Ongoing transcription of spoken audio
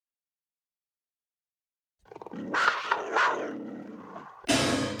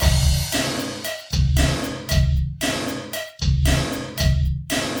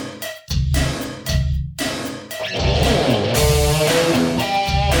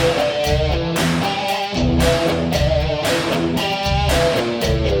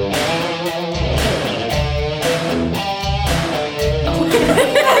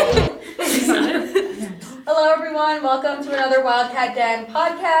Welcome to another Wildcat Den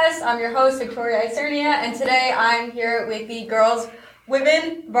podcast. I'm your host, Victoria Isernia, and today I'm here with the girls'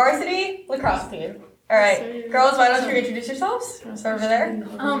 women varsity lacrosse team. All right, girls, why don't you introduce yourselves? Start over there.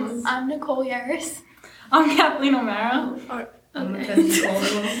 I'm Nicole, Yerys. I'm Kathleen O'Mara. I'm Meckenzie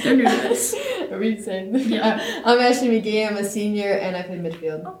Caldwell. They're nervous. Are we saying? Yeah. I'm Ashlee Magee. I'm a senior and I play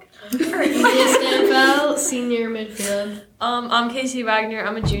midfield. Okay. Mia Stampfel, senior midfield. I'm Casey Wagner.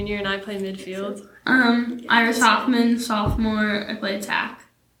 I'm a junior and I play midfield. Yerys Hoffman, sophomore. I play attack.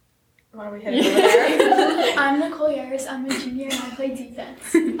 Why are we heading over there? I'm Nicole Yerys. I'm a junior and I play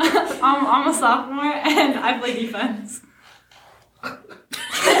defense. I'm a sophomore and I play defense. I'm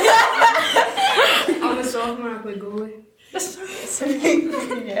a sophomore. I play goalie.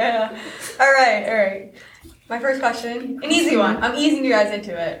 Yeah. All right. My first question, an easy one. I'm easing you guys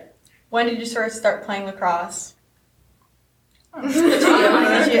into it. When did you first start playing lacrosse?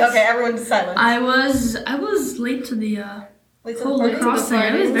 Okay, everyone's silent. I was late to the whole lacrosse thing.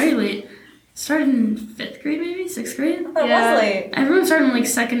 I was very late. Started in 5th grade, maybe 6th grade. I was late. Everyone started in like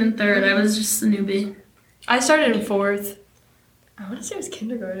 2nd and 3rd. I was just a newbie. I started in 4th. I want to say it was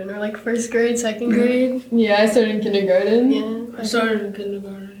kindergarten or like 1st grade, 2nd grade. Yeah, I started in kindergarten. Yeah, I started in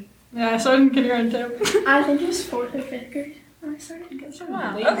kindergarten. Yeah, I started in kindergarten too. I think it was 4th or 5th grade when I started.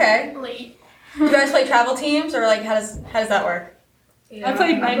 Wow. Okay. Late. Do you guys play travel teams or like how does that work? Yeah, I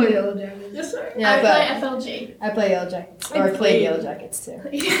played Yellow Jackets. Yes, sir. Yeah, I play FLG. I play Yellow Jackets. Or I played Yellow Jackets too. I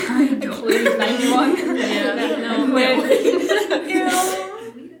played 91.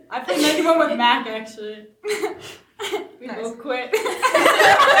 I played 91 with Mac actually. We both quit.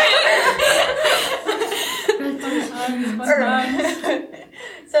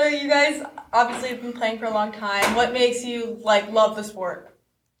 So you guys obviously have been playing for a long time. What makes you love the sport?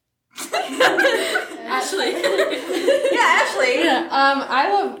 Ashlee. Yeah, Ashlee.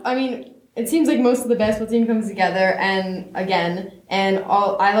 Yeah, it seems like most of the basketball team comes together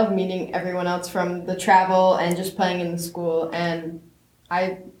I love meeting everyone else from the travel and just playing in the school, and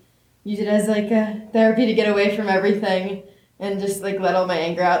I use it as like a therapy to get away from everything and just like let all my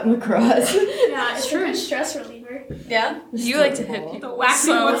anger out in lacrosse. Yeah, it's true. A stress reliever. Yeah? You like to hit people. Whack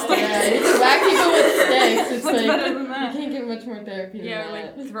people with sticks. Yeah, it's whack people with sticks. It's What's like, better than that? You can't get much more therapy than Yeah, that. or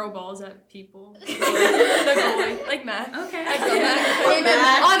like throw balls at people. The goalie. Like Matt. Okay. I go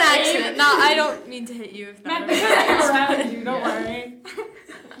Matt. On accident. No, I don't mean to hit you if Mac, that because I'm around you, don't worry.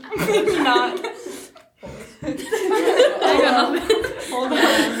 Maybe not. Hold on. I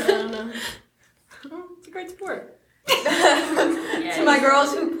don't know. It's a great sport. To my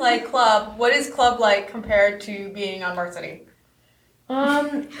girls who play club, what is club like compared to being on varsity?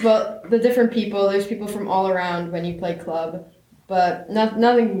 Well, the different people, there's people from all around when you play club, but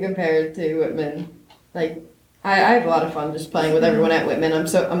nothing can compare to Whitman. Like, I have a lot of fun just playing with everyone at Whitman. I'm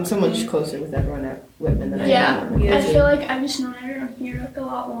so much closer with everyone at Whitman than I am. I feel like I've just known everyone here like a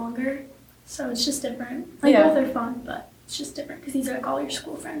lot longer, so it's just different. Like both are fun, but it's just different because these are like all your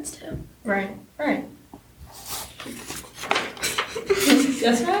school friends too. Right.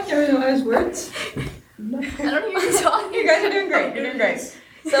 Yes, Mac? Everyone has words? I don't hear you talking. You guys are doing great. You're doing great.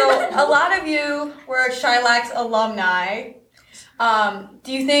 So a lot of you were Shylax alumni.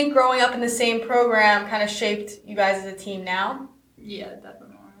 Do you think growing up in the same program kind of shaped you guys as a team now? Yeah,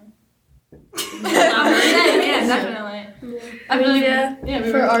 definitely. Yeah, definitely. I mean,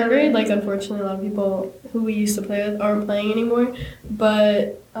 for our grade, like, unfortunately, a lot of people who we used to play with aren't playing anymore.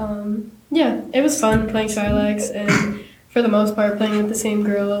 But, it was fun playing Shylax, and for the most part, playing with the same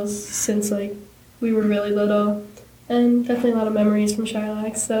girls since, we were really little. And definitely a lot of memories from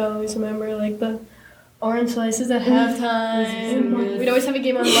Shylax that I always remember, like the orange slices at halftime. We'd always have a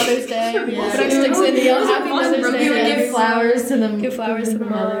game on Mother's Day. Put our sticks in and yell Happy Mother's Day. We would give flowers to them. Give flowers to the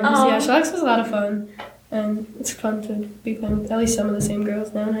moms. Yeah, Shylax was a lot of fun. And it's fun to be playing with at least some of the same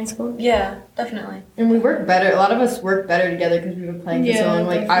girls now in high school. Yeah, definitely. And we work better. A lot of us work better together because we've been playing for so long.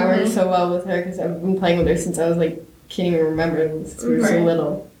 Like, I work so well with her because I've been playing with her since I was can't even remember since we were so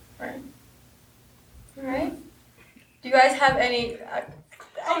little. Right. All right. Do you guys have any... I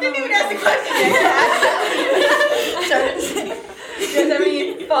didn't even ask the question yet. Sorry. Do you guys have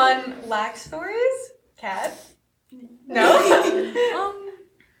any fun lax stories? Kat? No?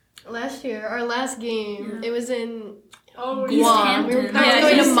 Last year, our last game, it was in Oh, East Hampton. We were Yeah,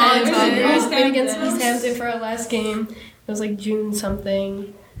 going to East Montauk. Hampton. We played against East Hampton for our last game. It was like June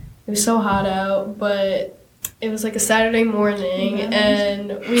something. It was so hot out, but it was like a Saturday morning,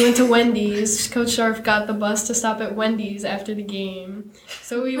 and we went to Wendy's. Coach Sharp got the bus to stop at Wendy's after the game.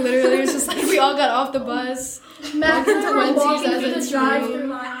 So we literally was just like, we all got off the bus. Max and I were walking as through a the drive-through team.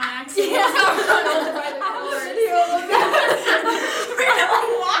 line on accident. Yeah, we were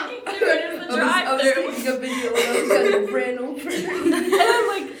walking through it in the drive-through. I was taking a video and I was like ran over. And I'm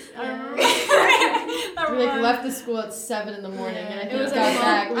like, We like left the school at 7 in the morning, and I think was we got like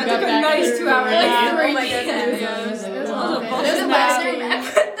back. We I got took a back nice at 2-hour like nap. 3 Oh my p.m. goodness. Yeah, It was a long long day. day. It was the last game. I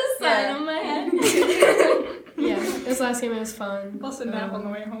put the sign on my head. yeah, this last game was fun. Plus a nap on the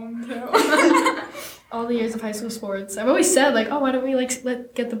way home too. All the years of high school sports, I've always said like, oh, why don't we like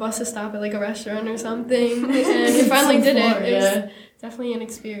get the bus to stop at like a restaurant or something? And we finally did it. It was definitely an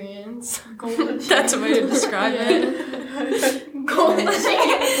experience. That's a way to describe it.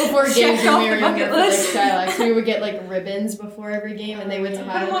 Before games, when we were younger, bucket for, like list. Skylax, we would get like ribbons before every game, and they would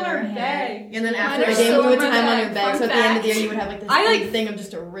tie Put 'em on them in our our hair. bag. And then after Mine the are game, still we would on my tie them on bag. your bag. Fun So at the end of the year, fact. you would have like this I, like, big thing of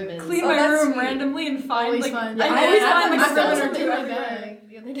just a ribbon. Clean Oh, my that's room sweet. randomly and find Always like fun. I I always have find my like friends one or in two my everywhere. bag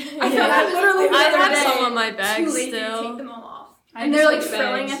the other day. I found literally the I other have day. some on my Too bag lazy to take still. them all off. I And they're like just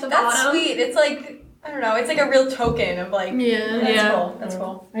frilling bags. at the That's bottom. sweet. It's like, I don't know, it's like a real token of like, Yeah. that's Yeah. cool. That's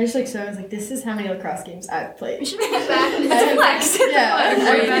cool. I just like so I was like, this is how many lacrosse games I've played. We should bring it back. It's I- a flex. Yeah, Great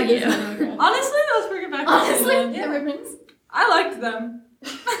every bag idea. is on lacrosse. Honestly, let's bring it back. to Honestly, them. the ribbons. I liked them.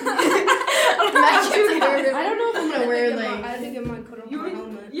 I don't know if I'm gonna wear I like. had to get my cut off my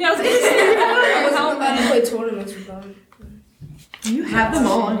helmet. Yeah, I was gonna say. I was about to play tournaments with them. Do you have them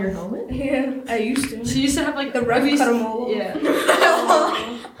all on your helmet? Yeah, I used to. She used to have like The ref we used- cut 'em all off. Yeah.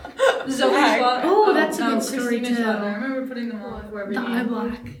 Zoe's one. Oh, that's a good story, Christina's too. one. I remember putting them all for every The game. eye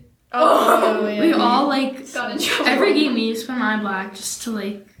black. Oh, yeah. We all like Got in trouble. every game we used to put an eye black just to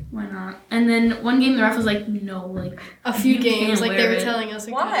like why not? And then one game the ref was like no like A few You games, can't like they wear were it. telling us.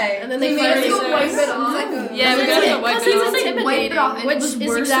 we Why? couldn't. And then they They made us finally go said- wipe it off. Yeah, we got to wipe Because it it was off. like intimidating, wipe it off. It which was is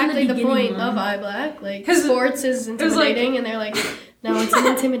worse exactly than the beginning point one. of eye black. Like 'Cause sports is was like- intimidating, and they're like, no, it's an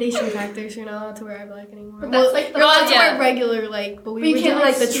intimidation factor, so you're not allowed to wear eye black anymore. But that's like the you're allowed to yeah. wear regular, like, but we We were can't, doing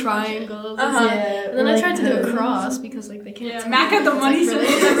like like, the see triangles. Uh-huh. And then I tried to do a cross because like they can't. Yeah, tell Mac me. had the It's, money like, really-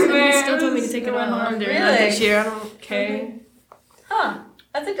 signs everywhere. He still told me to take it It went off. I'm doing Really? that this year. I don't care. Huh.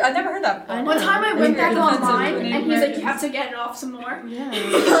 I've never heard that before. I know. One time I went back Defensive online Native and he's like, you Americans. have to get it off some more. Yeah.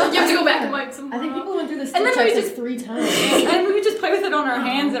 You have to go back and wipe some more. I think people went through this And then stick we checks just- like 3 times. And we would just play with it on our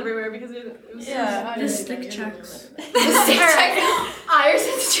hands everywhere because it was Yeah. the stick checks. Ours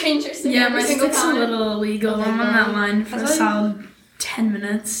is stranger stick Yeah, every my single stick's a time. little illegal. I'm on that line for a solid 10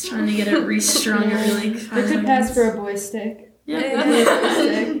 minutes trying to get it restrung every like 5 They could seconds. pass for a boy stick. Yeah,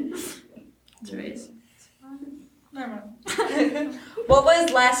 Yeah. that's right. Never mind. What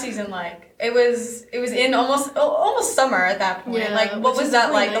was last season like? It was in almost summer at that point. Yeah, like what which was is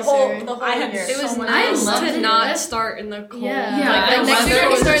that definitely like? The whole nicer. I had year. so It was much I nice loved to it. not start in the cold. Yeah. Yeah, Like, I the next loved weather year it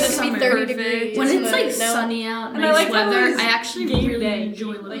was started just to be so 30 perfect. degrees. When it's like No. sunny out, And I nice like how it weather, was I actually game really day.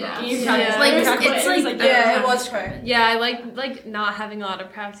 enjoy living Yeah. out. Game Yeah. practice. Like, Practice. it's like- It was Yeah, it was quick. Yeah, I like not having a lot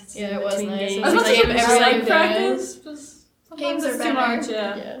of practice. Yeah, in it was between nice. games. I was about to Like, say every like other practice. Just Games sometimes are it's too better. much.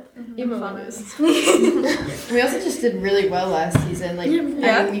 Yeah. Yeah. Even mothers. We also just did really well last season. Like,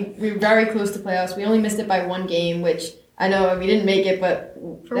 Yeah. I mean, we were very close to playoffs. We only missed it by 1 game, which I know we didn't make it, but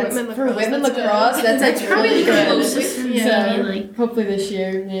For that's, women for lacrosse, women that's lacrosse, good. that's like Probably really the good. closest in Yeah. maybe like Hopefully this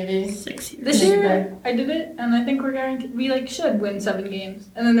year, maybe. 6 years. This Maybe year I did it, and I think we're guaranteed. We like should win 7 games,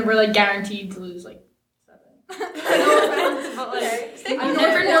 and then we're like guaranteed to lose like 7. No offense, but like Stay I cool.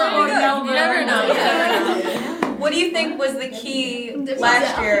 never know. You never know. What do you think was the key Different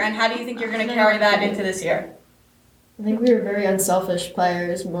last out. year, and how do you think you're going to carry that into this year? I think we were very unselfish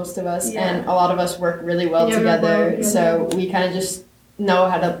players, most of us, Yeah. and a lot of us work really well Yeah, together. yeah. So we kind of just know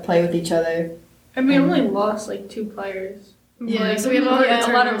how to play with each other. And we only lost like 2 players. Yeah, Like, so we have all yeah,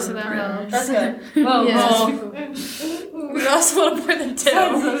 the a lot of returners, so that returners. helps. That's good. Well, Yeah. well, We lost a little more than 2.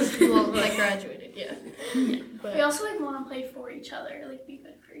 Well, like graduated, yeah. But We also like want to play for each other, like be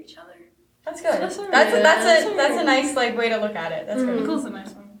good for each other. That's good. That's alright. That's a nice like way to look at it. That's good. Nicole's a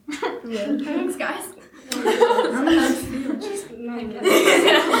nice one. yeah. Thanks, guys.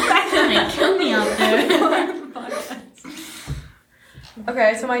 Kill me out there.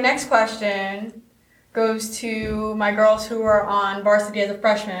 Okay, so my next question goes to my girls who were on varsity as a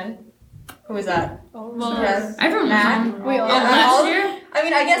freshman. Who was that? Yes. Everyone was Matt? on. We all Yeah, last all- year? I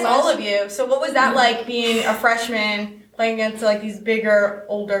mean, I guess all of you. So what was that like being a freshman playing against like these bigger,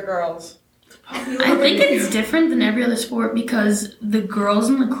 older girls? I think it's different than every other sport because the girls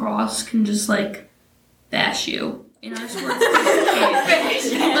in lacrosse can just like bash you. in our sports. Like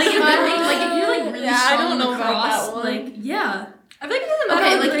if you're like really Yeah, I strong don't know about lacrosse, that one. like yeah. I feel like it doesn't matter.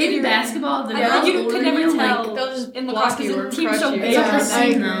 Okay, like what in you're basketball, the I feel girls like you older could never you, tell like, They'll just in lacrosse block you or because the team's crush so you. big. it's not the Yeah,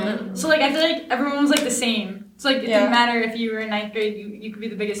 same I though. So like I feel like everyone was like the same. So like it Yeah. didn't matter if you were in ninth grade, you could be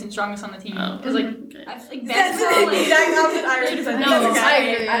the biggest and strongest on the team. Oh. Because like, Okay. I think That's basketball, the like, exact opposite Irish said. No, That's okay. I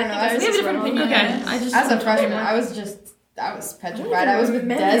agree. I don't know. I we was have a just different opinion. Okay, I just As a freshman, I was petrified. I was with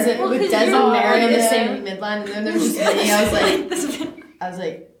Des and Well, 'cause with Des you and Mary in the are, same midline, and then there was just me. I was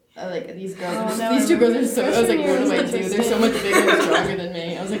like, these girls, these two girls are so. I was like, what do I do? They're so much bigger and stronger than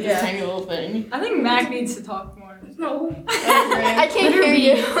me. I was like this tiny little thing. I think Mac needs to talk more. No. I can't hear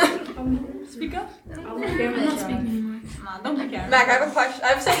you. Speak up. I'm not speaking anymore. Nah, don't be careful. Mac, I have a question. I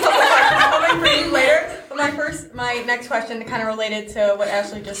have some questions coming for you later. But my next question, kind of related to what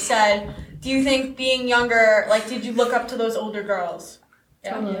Ashlee just said. Do you think being younger, like, did you look up to those older girls?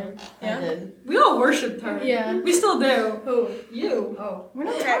 Yeah. I did. We all worshipped her. Yeah. We still do. Who? You. Oh. We're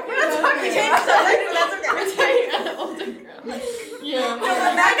not Okay. talking We're not talking about subject, but that's okay. We're talking about older girls. No,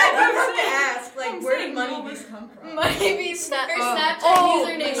 but Mac, I do have to ask, like, where did Money Beast come from? Maybe Her Snapchat Oh.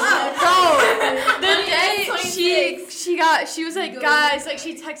 username. Bro, the day she was like, guys, like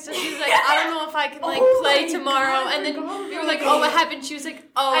she texted us, she was like, I don't know if I can like play tomorrow, and then we were like, oh, what happened? She was like,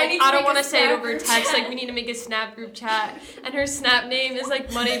 oh, like, I don't want to say it over text, like we need to make a Snap group chat, and her Snap name is like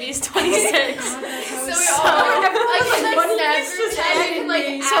MoneyBeast26. So we all like Snap group chat and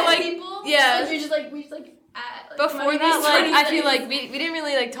like So, add like, people. yeah. So we just like add. Before that, like, I feel like we didn't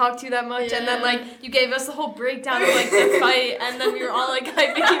really, like, talk to you that much, and then, like, you gave us the whole breakdown of, like, the fight, and then we were all, like,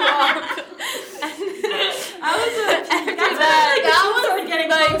 hyping you up. After that, getting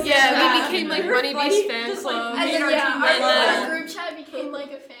like, yeah, we became, like, Money Beast fan club. And then, and our then, group chat became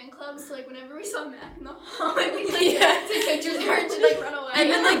like a fan club. So like whenever we saw Mac in the hall, we'd like take pictures of her and she'd like run away. and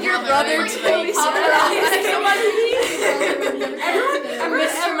then, like, your brother, too.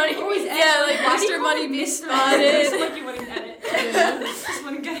 Yeah, like, Mr. Money Beast spotted. Like you wouldn't get it. Just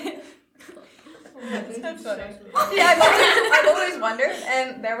wouldn't get it. That's funny. Yeah, I've always wondered,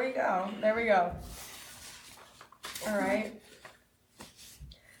 and there we go. All right.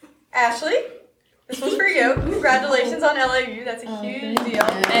 Ashlee, this one's for you. Congratulations on LAU. That's a huge deal.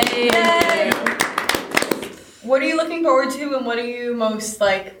 Yay. What are you looking forward to, and what are you most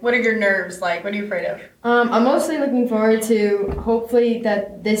like? What are your nerves like? What are you afraid of? I'm mostly looking forward to hopefully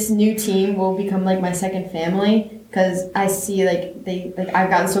that this new team will become like my second family, because I see like I've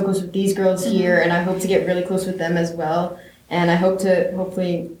gotten so close with these girls here, and I hope to get really close with them as well, and I hope to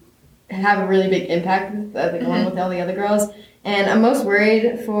hopefully have a really big impact with, along with all the other girls. And I'm most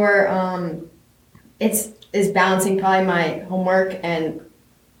worried for is balancing probably my homework and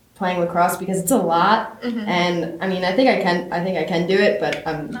playing lacrosse, because it's a lot. And I mean, I think I can do it, but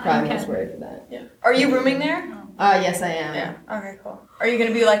I'm probably most worried for that. Yeah. Are you rooming there? Yes, I am. Yeah. Okay, cool. Are you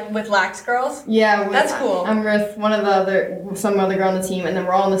gonna be like with Lax girls? Yeah, That's cool. I'm with some other girl on the team, and then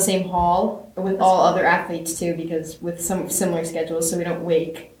we're all in the same hall with all other athletes too, because with some similar schedules, so we don't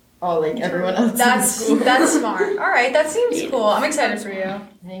wake all like everyone else. That's in school. that's smart. All right, that seems cool. I'm excited for you.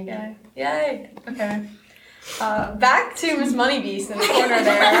 Thank you. Yay. Okay. Back to Miss Money Beast in the corner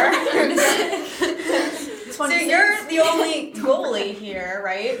there. So you're the only goalie here,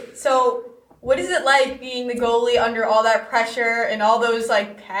 right? So what is it like being the goalie under all that pressure and all those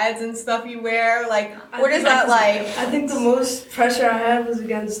like pads and stuff you wear? Like, what is that like? I think the most pressure I had was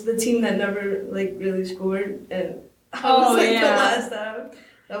against the team that never like really scored, and I was like the last time.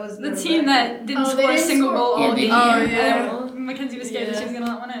 That was the team that didn't score a single goal all game. Meckenzie was scared that she was gonna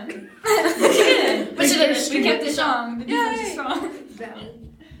let one in. She did. But she did. We kept it strong. The defense is strong.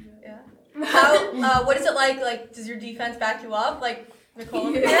 How? What is it like? Like, does your defense back you up? Like,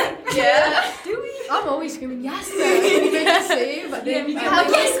 Nicole? Yeah. Do we? I'm always screaming, yes, sir. Can you make a save? We have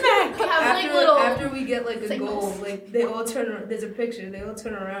after we get like a goal, like they all turn around. There's a picture. They all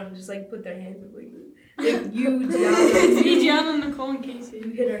turn around and just like put their hands up like this. Like you, Gianna, Nicole, and Casey.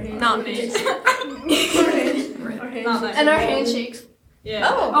 We hit our hands. Not me. Our hands. and our handshakes. Yeah.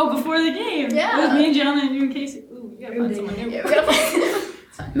 Oh, before the game. Yeah. It was me and Gianna and you and Casey. Ooh, you gotta find someone new. Yeah, we gotta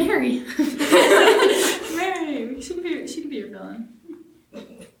find Mary. Mary, she could be your villain.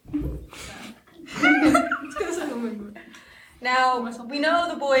 Let's go to something. Now, we know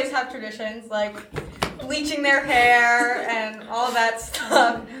the boys have traditions like bleaching their hair and all of that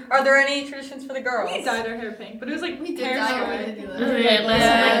stuff. Are there any traditions for the girls? We dyed our hair pink, but it was like We did hair dye dye. our It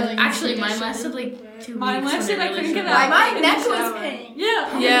lasted mine lasted like 2 Mine weeks. lasted, when I it couldn't really get showed out. up. My neck was pink.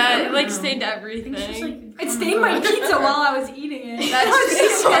 Yeah. Yeah, it, like, stained everything. It's just like It stained my pizza while I was eating it. That's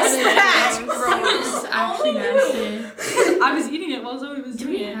It's actually nasty. I was eating it while Zoe was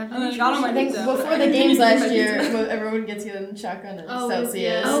doing it. And then it got on my I think pizza. before the games last year, everyone gets you in shotgun and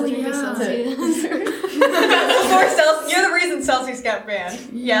Celsius. You're the reason Celsius got banned.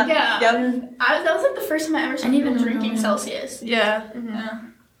 Yeah. Yeah. Yep. That was like the first time I ever saw people drinking Celsius. Yeah. I don't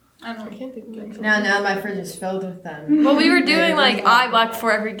know. I can't think of it. Now my fridge is filled with them. Well, we were doing like eye black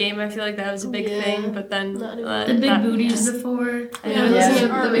before every game. I feel like that was a big thing, but then The big booties before. It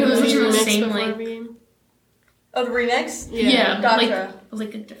was Which were the same before like. every game. Oh, the remix? Yeah, Gotcha.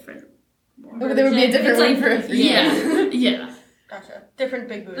 like a different. There would be a different one for every game. Yeah, yeah. Gotcha. Different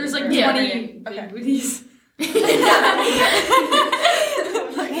big booties. There's like right? 20 big booties. That'd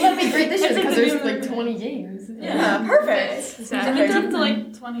be great this year because there's like 20 games. Yeah, perfect. I Exactly. think it's up to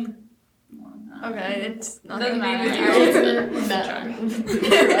like 20. Okay, it's not Doesn't gonna be matter. with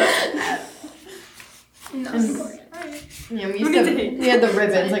Yeah, we had the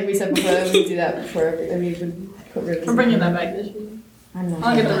ribbons, like we said before. We would do that before. And we would put ribbons. I'm bringing that back this year. I'm not.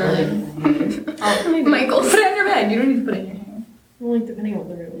 I'll get the ribbon. Michael. Put it in your bag. You don't need to put it in your hair. Well, like depending on what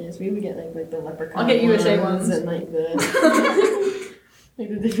the ribbon is, we would get like the leprechaun. I'll get USA ones. And like the like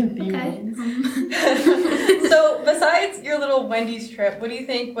the different theme ones. So, besides your little Wendy's trip, what do you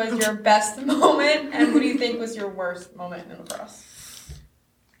think was your best moment, and what do you think was your worst moment in lacrosse?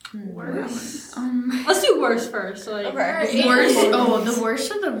 Worst. Let's do worst first. So like, Okay. Worst. Oh, the worst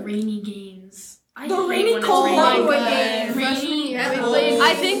are the rainy games. I The hate rainy when it's cold raining. hardwood Rainy. Freshman year.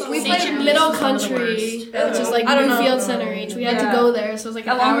 I think We They played should be middle some of the country, worst. which is like I don't know. Newfield Center H. We had to Yeah. go there, so it was like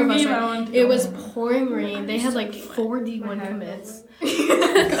a an hour long bus game. ride. I want to It go was on. pouring rain. They had like 4 D1 commits.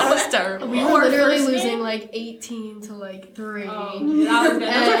 that was terrible. We were literally losing like 18 to like 3. Oh, yeah, that was good.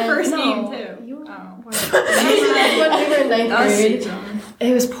 That was our first game too. You were, Oh. when we were in 9th That was grade, awesome.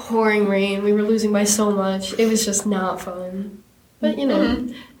 it was pouring rain. We were losing by so much. It was just not fun. But you know,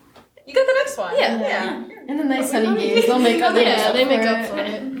 You got the next one. Yeah. And the nice sunny games, they'll make up. they make up for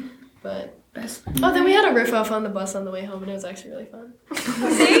it. But Best. oh, then we had a riff off on the bus on the way home, and it was actually really fun.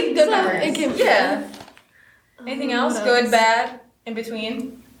 See? Good memories. It came Yeah. Anything else? What Good, else? bad, in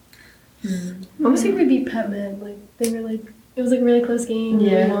between? Obviously, we beat Pet Med. Like they were like, it was like a really close game.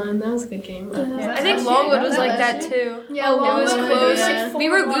 Yeah. We won. That was a good game. I think Longwood was like that too. Yeah, It was Longwood, close. yeah. We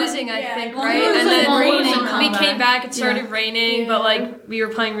were losing, I think, Longwood right? was And like then raining. we came back. It started raining, Yeah. but like we were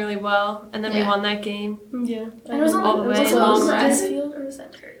playing really well, and then we Yeah. won that game. Yeah. And it was All the on way was long it run. ice field or was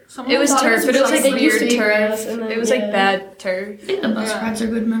that turf? It was turf, but it was like It used to weird be turf. grass, and then- It was like yeah. bad turf. I think the bus Yeah. rides are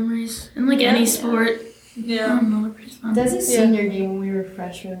good memories. And like any sport. I Yeah. don't know, they're pretty fun. Des's senior game when we were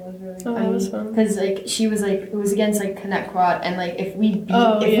freshmen was really Oh, that was fun. because like she was like it was against like Connect Quad and like if we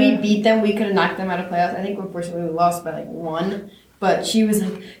Oh, beat them we could have knocked them out of playoffs. I think unfortunately we lost by like 1, but she was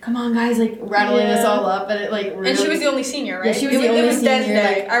like, "Come on guys," like rattling us all up and it like really, And she was the only senior, right? Yeah, she was it the only It was Des senior,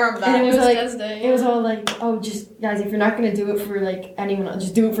 Day. like- I remember and that. it was like Des Day, it was all like, "Oh, just guys, if you're not gonna do it for like anyone else,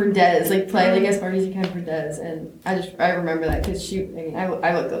 just do it for Des. Like play like as hard as you can for Des." And I remember that because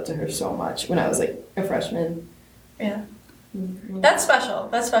I looked up to her so much when I was like a freshman. Yeah. That's special.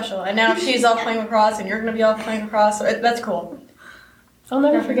 That's special. And now she's off playing lacrosse, and you're gonna be off playing lacrosse. So that's cool. I'll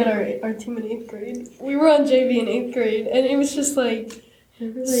never forget our team in 8th grade. We were on JV in 8th grade, and it was just like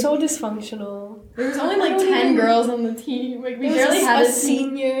so dysfunctional. There was only like 10 girls on the team. Like we There barely was had a a team.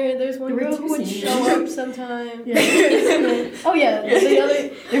 senior. There's one There were girl 2 who would seniors. show up sometimes. Yeah. Oh yeah, the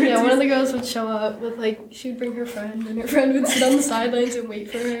other one of the girls would show up with like she would bring her friend, and her friend would sit on the sidelines and wait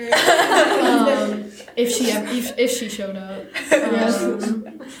for her. If she showed up.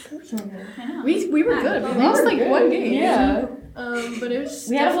 We were good. We lost like 1 game. Yeah. But it was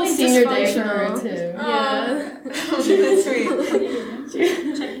We had a whole definitely senior day for her dysfunctional. too. Yeah. That's sweet.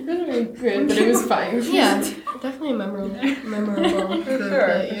 It was really good, but it was fine. Yeah, definitely a memorable group For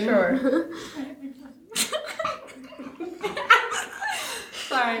that year. sure.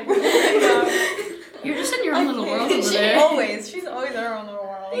 Sorry. You're just in your own little world over She's there. always in her own little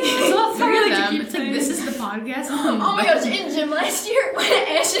world. It's all three of like to them. keep It's like, saying- this is the podcast. Oh my gosh, in gym last year when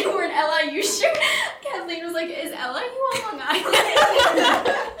Ashlee wore an LIU shirt, Kathleen was like, "Is LIU on Long Island?"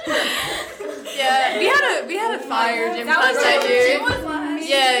 Yeah, we had a fire gym That class was that like, year. it was last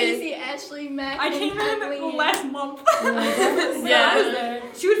Yeah. Stacy, Ashlee Magee, I came in Kathleen. last month. Yeah. I was there.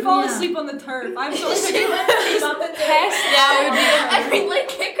 She would fall asleep on the turf. I'm so She sick would of sleep on the Yeah, it would be. and we'd like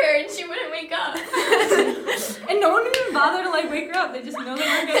kick her and she wouldn't wake up. And no one would even bother to like wake her up. They just know they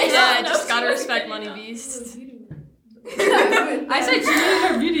weren't gonna Yeah, I get just gotta respect Money Beast. I said she needed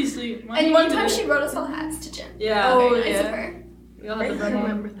her beauty sleep. And one time she brought us all hats to gym. Yeah. Oh, Very nice yeah. of her. We all had the brim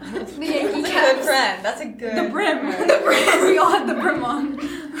on. The Yankee That's a good caps. friend. That's a good. The brim. The brim. We all had the brim on.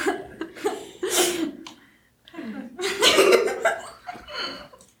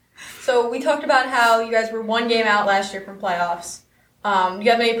 So we talked about how you guys were one game out last year from playoffs. Do you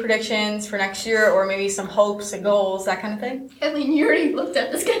have any predictions for next year, or maybe some hopes and goals, that kind of thing? Kathleen, you already looked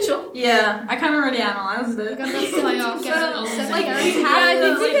at the schedule. Yeah, I kind of already analyzed it. Got the playoffs. I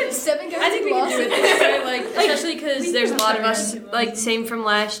think we can 7 guys. I think we can do it this year, like especially because there's a lot of us like same from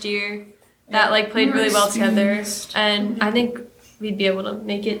last year that like played really well together, and I think we'd be able to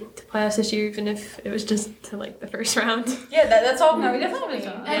make it to playoffs this year, even if it was just to like the first round. Yeah, that's all. No, we definitely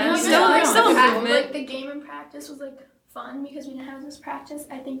And still improvement. like the game in practice was like fun because we didn't have this practice.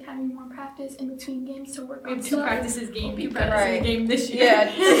 I think having more practice in between games to work We on have 2 stuff. practices game. We Right. practice game this year. Yeah,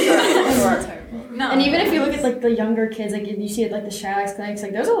 for sure. No. And even if you look at like the younger kids, like if you see it like the Shadows clinics,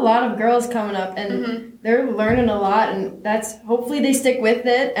 like there's a lot of girls coming up and they're learning a lot, and that's hopefully they stick with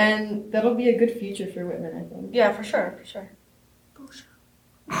it, and that'll be a good future for Whitman, I think. Yeah, for sure. Sorry. For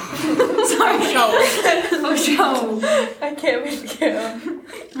show. I can't wait to go.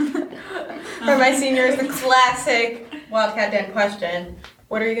 For my seniors, the classic Wildcat Den question.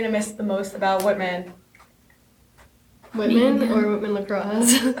 What are you going to miss the most about Whitman? Whitman or Whitman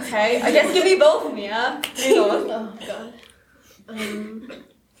Lacrosse? Okay, I guess give me both, Mia. Give me both. Oh god.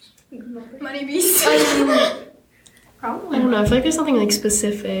 Money beast. Probably. I don't know. I feel like there's something like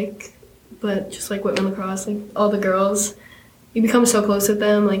specific, but just like Whitman Lacrosse, like all the girls, you become so close with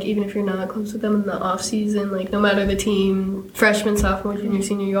them. Like even if you're not close with them in the off season, like no matter the team, freshman, sophomore, junior,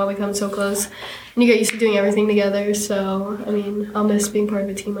 senior, you all become so close, and you get used to doing everything together. So I mean, I'll miss being part of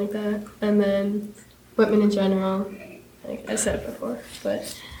a team like that. And then Whitman in general, like I said it before, but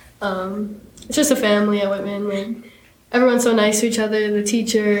it's just a family at Whitman. Like everyone's so nice to each other, the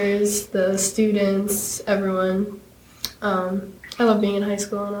teachers, the students, everyone. I love being in high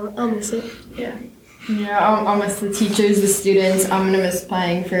school, and I'll miss it. Yeah, I'll miss the teachers, the students. I'm gonna miss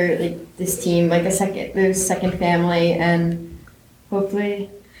playing for like this team, like their second family, and hopefully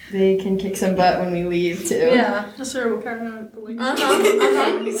they can kick some butt when we leave too. Yeah. Just sure we'll carry on with the link.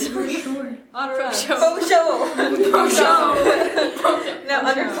 For sure. Autograph. For sure. Now,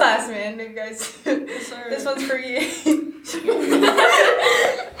 underclassmen, you guys. This one's for you.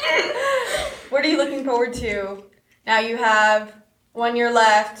 What are you looking forward to? Now you have 1 year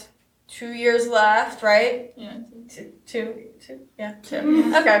left, 2 years left, right? Yeah. Two. Yeah,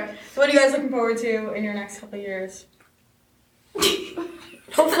 2. Okay. So what are you guys looking forward to in your next couple of years?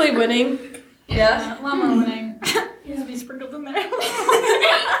 Hopefully winning. Yeah? A lot more winning. Needs to be sprinkled in there.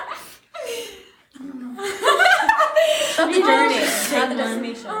 The journey, not the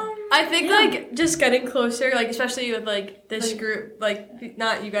destination. I think like just getting closer, like especially with like this group, like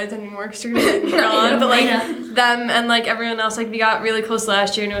not you guys anymore because you're gone, but like them and like everyone else, like we got really close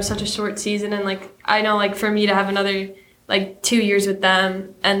last year and it was such a short season, and like I know like for me to have another like 2 years with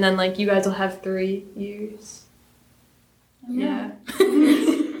them, and then like you guys will have 3 years. Yeah.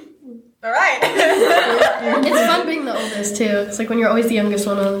 All right. It's fun being the oldest too. It's like when you're always the youngest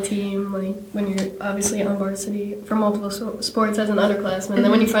one on the team, like when you're obviously on varsity for multiple sports as an underclassman. And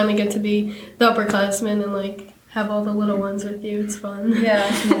then when you finally get to be the upperclassman and like have all the little ones with you, it's fun. Yeah.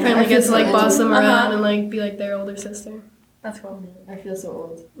 Finally get to like boss them around and like be like their older sister. That's cool. I feel so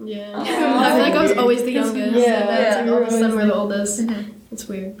old. Yeah. I feel like I was always the youngest. Yeah. And all of a sudden we're the oldest. It's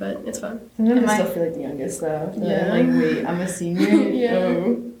weird, but it's fun. Sometimes I still feel like the youngest though. Yeah. I'm like, wait, I'm a senior? Yeah.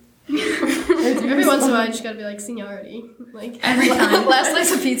 Oh. Every once in a while, you just gotta be like seniority. Like Every time. last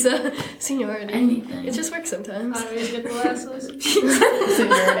slice of pizza, seniority. Anything. It just works sometimes. I always get the last slice of pizza.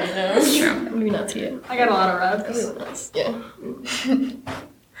 Seniority, no. That's true. Maybe not to you. I got a lot of reps. Nice. Yeah.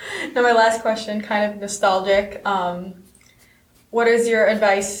 Now my last question, kind of nostalgic. What is your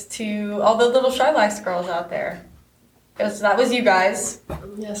advice to all the little Shylax girls out there? That was you guys.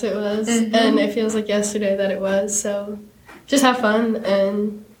 Yes, it was, and it feels like yesterday that it was. So, just have fun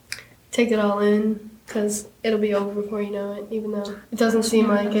and take it all in, because it'll be over before you know it. Even though it doesn't seem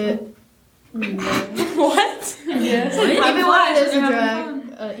like it. What? Yeah. Even when it is a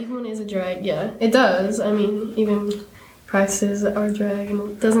drag. Even when it is a drag, yeah, it does. I mean, even practices are a drag,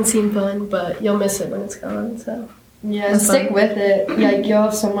 and it doesn't seem fun, but you'll miss it when it's gone. So. Yeah, That's stick fun. with it. Like you'll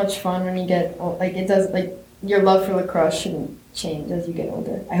have so much fun when you get like it does. Like your love for lacrosse shouldn't change as you get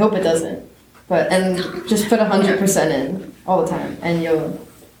older. I hope it doesn't. And just put 100% in all the time, and you'll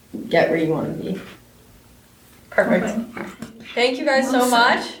get where you want to be. Perfect. Thank you guys so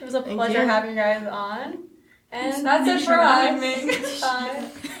much. It was a Thank pleasure you. having you guys on. And that's it for us. Bye.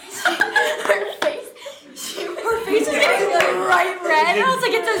 Her face is getting bright red. I was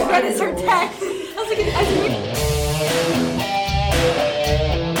like, it's as red as her text. I was like,